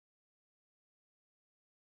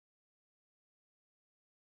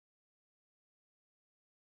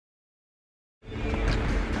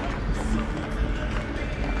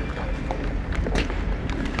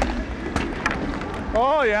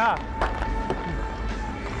Oh, yeah.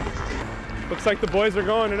 Looks like the boys are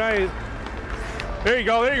going tonight. There you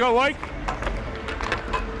go, Mike.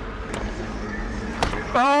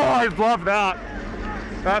 Oh, I love that.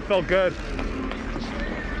 That felt good.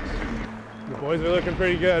 The boys are looking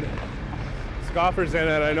pretty good. Scoffer's in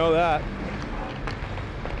it, I know that.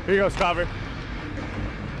 Here you go, Scoffer.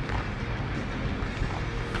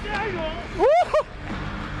 Woo!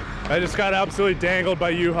 I just got absolutely dangled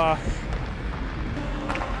by Yuha.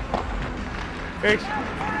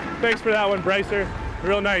 Thanks for that one, Brycer.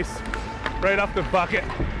 Real nice. Right off the bucket.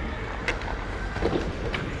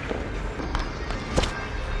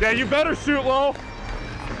 Yeah, you better shoot low.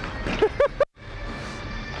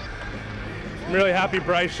 I'm really happy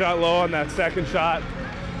Bryce shot low on that second shot.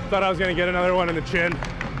 Thought I was gonna get another one in the chin.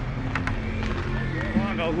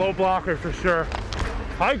 A low blocker for sure.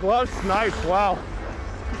 High glove snipe, wow.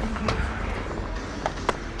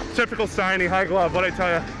 Typical Steiny, high glove, what'd I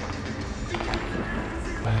tell you?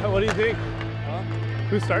 What do you think? Huh?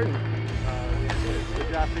 Who's starting?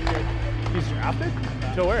 He's drafted?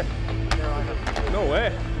 Yeah. To where? No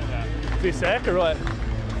way. Yeah. Is he sick or what?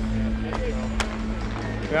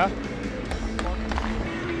 Yeah?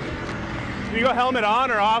 Do you go helmet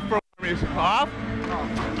on or off for me? Off?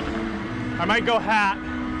 I might go hat.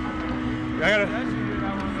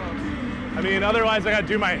 I mean, otherwise I gotta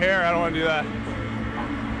do my hair. I don't wanna do that.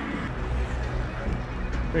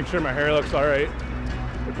 Make sure my hair looks all right.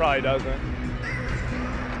 It probably doesn't.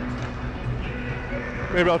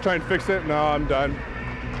 Maybe I'll try and fix it. No, I'm done.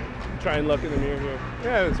 Try and look in the mirror here.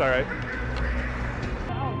 Yeah, it's all right.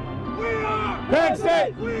 Penn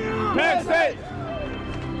State! Penn State!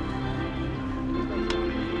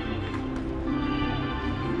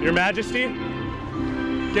 Your Majesty,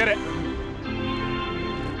 get it.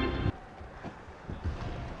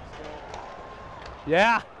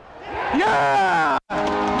 Yeah. Yeah!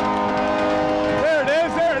 There it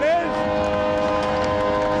is, there it is.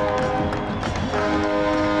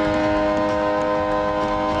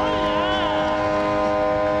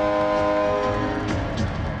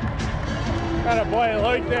 Attaboy, I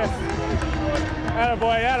like this.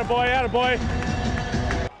 Attaboy, attaboy, attaboy.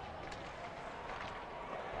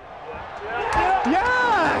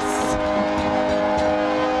 Yes!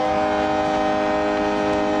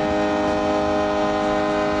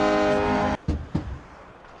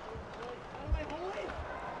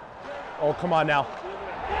 Oh, come on now.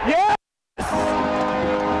 Yeah!